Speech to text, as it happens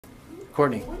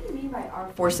Courtney. What do you mean by our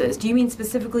forces? Do you mean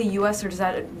specifically U.S. or does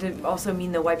that also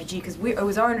mean the YPG? Because it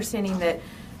was our understanding that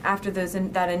after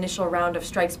that initial round of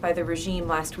strikes by the regime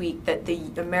last week that the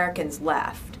Americans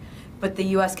left, but the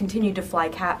U.S. continued to fly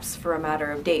caps for a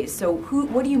matter of days. So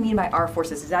what do you mean by our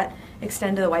forces? Does that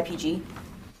extend to the YPG?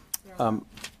 Or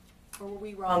were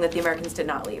we wrong that the Americans did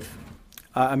not leave?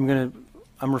 I'm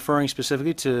referring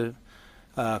specifically to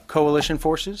coalition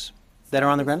forces that are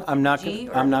on the ground. I'm not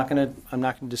going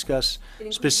to discuss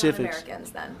specifics.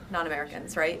 Non-Americans then,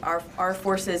 non-Americans, right? Our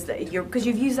forces that because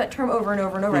you've used that term over and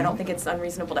over and over. I don't think it's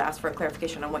unreasonable to ask for a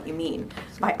clarification on what you mean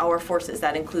by our forces.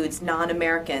 That includes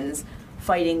non-Americans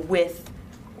fighting with,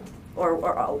 or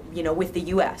with the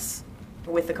U.S.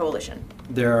 or with the coalition.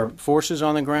 There are forces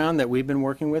on the ground that we've been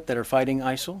working with that are fighting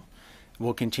ISIL.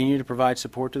 We'll continue to provide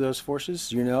support to those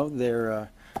forces. You know, there are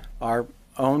our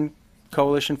own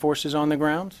coalition forces on the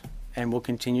ground, and we'll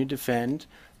continue to defend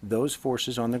those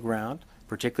forces on the ground,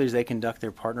 particularly as they conduct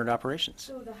their partnered operations.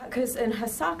 Because in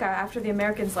Hasaka, after the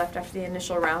Americans left after the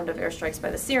initial round of airstrikes by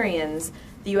the Syrians,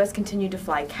 the U.S. continued to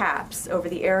fly caps over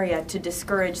the area to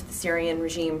discourage the Syrian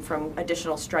regime from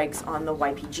additional strikes on the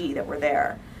YPG that were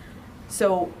there.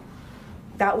 So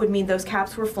that would mean those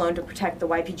caps were flown to protect the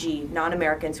YPG,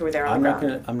 non-Americans who were there on the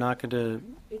ground. I'm not going to.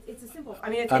 It's a simple. I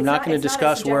mean, I'm not going to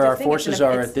discuss where our forces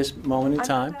are at this moment in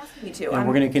time. I'm not asking you to. And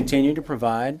we're going to continue to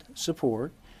provide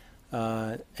support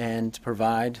and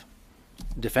provide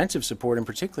defensive support, in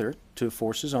particular, to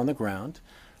forces on the ground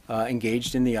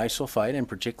engaged in the ISIL fight, and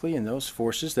particularly in those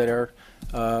forces that are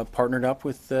partnered up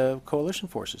with coalition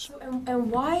forces. So, and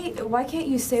why can't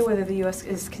you say whether the U.S.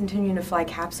 is continuing to fly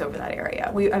caps over that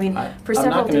area?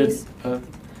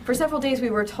 For several days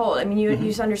we were told. I mean, you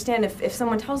just understand if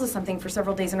someone tells us something for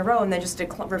several days in a row and then just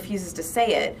refuses to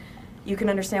say it, you can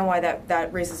understand why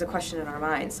that raises a question in our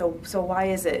minds. So why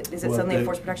is it? Is it suddenly a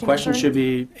force protection question? Concern? Should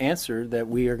be answered that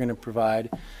we are going to provide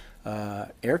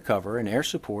air cover and air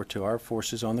support to our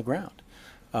forces on the ground,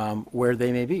 where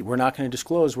they may be. We're not going to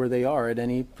disclose where they are at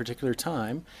any particular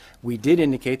time. We did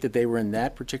indicate that they were in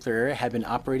that particular area, had been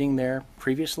operating there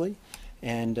previously,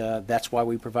 and that's why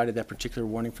we provided that particular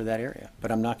warning for that area.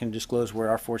 But I'm not going to disclose where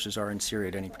our forces are in Syria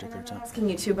at any particular time. I'm not asking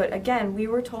you to, but again, we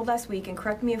were told last week, and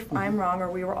correct me if I'm wrong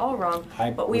or we were all wrong,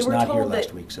 but we were told here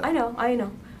last week. So. I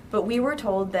know. But we were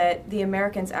told that the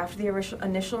Americans, after the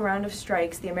initial round of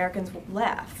strikes, the Americans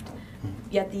left,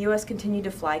 yet the U.S. continued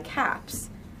to fly caps.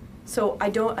 So I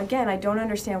don't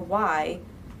understand why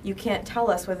you can't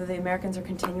tell us whether the Americans are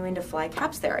continuing to fly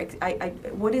caps there.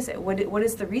 What is it? What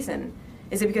is the reason?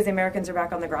 Is it because the Americans are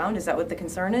back on the ground? Is that what the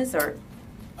concern is, or?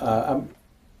 I'm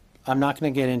not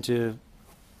going to get into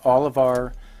all of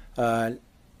our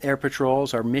air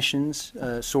patrols, our missions,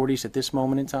 sorties at this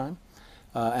moment in time.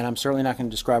 And I'm certainly not going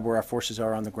to describe where our forces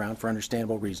are on the ground for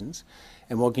understandable reasons.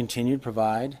 And we'll continue to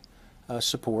provide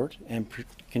support and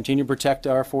continue to protect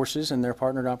our forces and their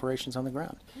partnered operations on the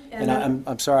ground. And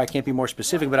I'm sorry I can't be more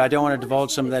specific, but I don't want to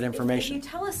divulge some of that information. If you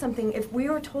tell us something, if we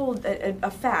are told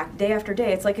a fact day after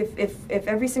day, it's like if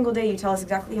every single day you tell us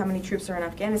exactly how many troops are in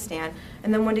Afghanistan,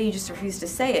 and then one day you just refuse to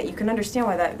say it, you can understand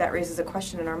why that raises a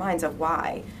question in our minds of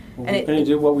why. Well, we're going to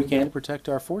do what we can to protect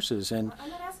our forces. And I'm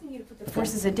not asking you to put the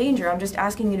forces in danger. I'm just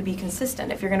asking you to be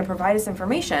consistent. If you're going to provide us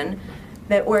information,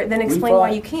 then explain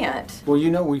why you can't. Well,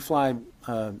 you know, we fly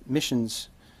missions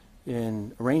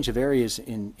in a range of areas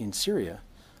in Syria,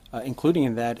 including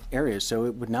in that area. So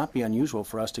it would not be unusual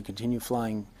for us to continue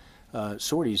flying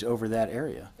sorties over that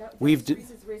area. That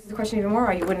raises the question even more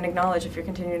why you wouldn't acknowledge if you're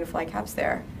continuing to fly caps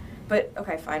there. But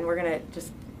okay, fine. We're going to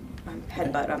just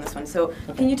headbutt on this one. So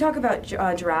can you talk about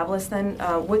Jarablus then?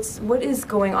 What is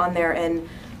going on there? And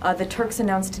the Turks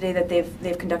announced today that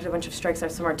they've conducted a bunch of strikes.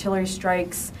 There's some artillery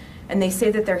strikes, and they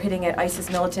say that they're hitting at ISIS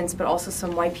militants, but also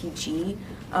some YPG.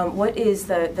 What is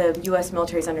the U.S.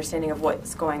 military's understanding of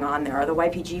what's going on there? Are the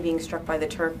YPG being struck by the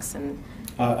Turks? And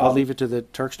I'll leave it to the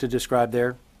Turks to describe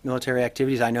their military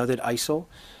activities. I know that ISIL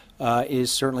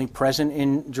is certainly present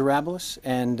in Jarablus,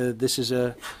 and this is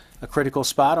a critical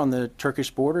spot on the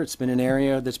Turkish border. It's been an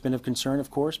area that's been of concern,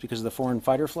 of course, because of the foreign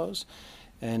fighter flows.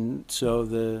 And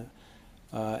so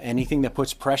anything that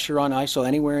puts pressure on ISIL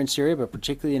anywhere in Syria, but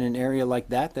particularly in an area like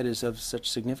that is of such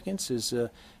significance,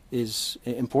 is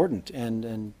important.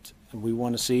 And we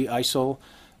want to see ISIL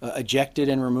ejected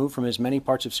and removed from as many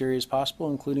parts of Syria as possible,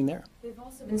 including there. They've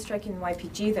also been striking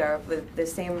YPG there, with the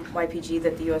same YPG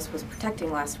that the U.S. was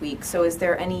protecting last week. So is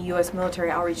there any U.S.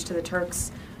 military outreach to the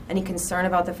Turks? Any concern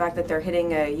about the fact that they're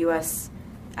hitting a U.S.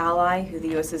 ally who the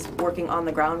U.S. is working on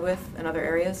the ground with in other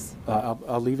areas?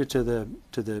 I'll leave it to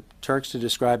the Turks to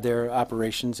describe their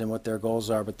operations and what their goals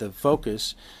are, but the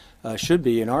focus should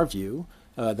be, in our view,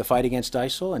 the fight against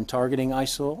ISIL and targeting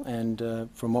ISIL, and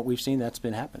from what we've seen, that's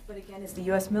been happening. But again, is the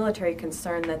U.S. military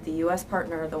concerned that the U.S.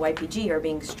 partner, the YPG, are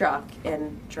being struck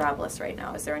in Jarablus right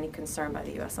now? Is there any concern by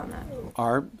the U.S. on that?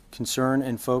 Our concern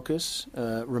and focus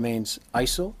remains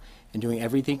ISIL and doing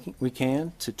everything we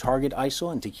can to target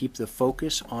ISIL and to keep the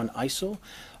focus on ISIL,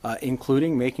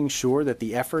 including making sure that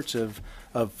the efforts of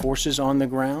forces on the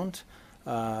ground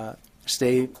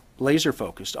stay laser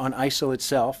focused on ISIL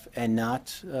itself and not.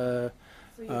 So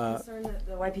you're concerned that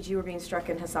the YPG were being struck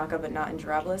in Hasaka but not in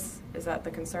Jarablus? Is that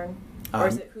the concern? Or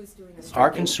is it who's doing the striking?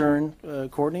 Our concern,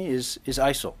 Courtney, is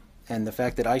ISIL. And the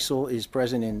fact that ISIL is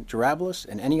present in Jarablus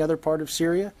and any other part of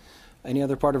Syria, any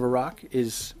other part of Iraq,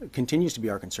 continues to be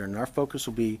our concern. And our focus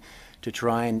will be to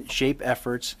try and shape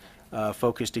efforts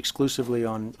focused exclusively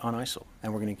on ISIL.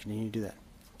 And we're going to continue to do that.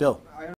 Bill.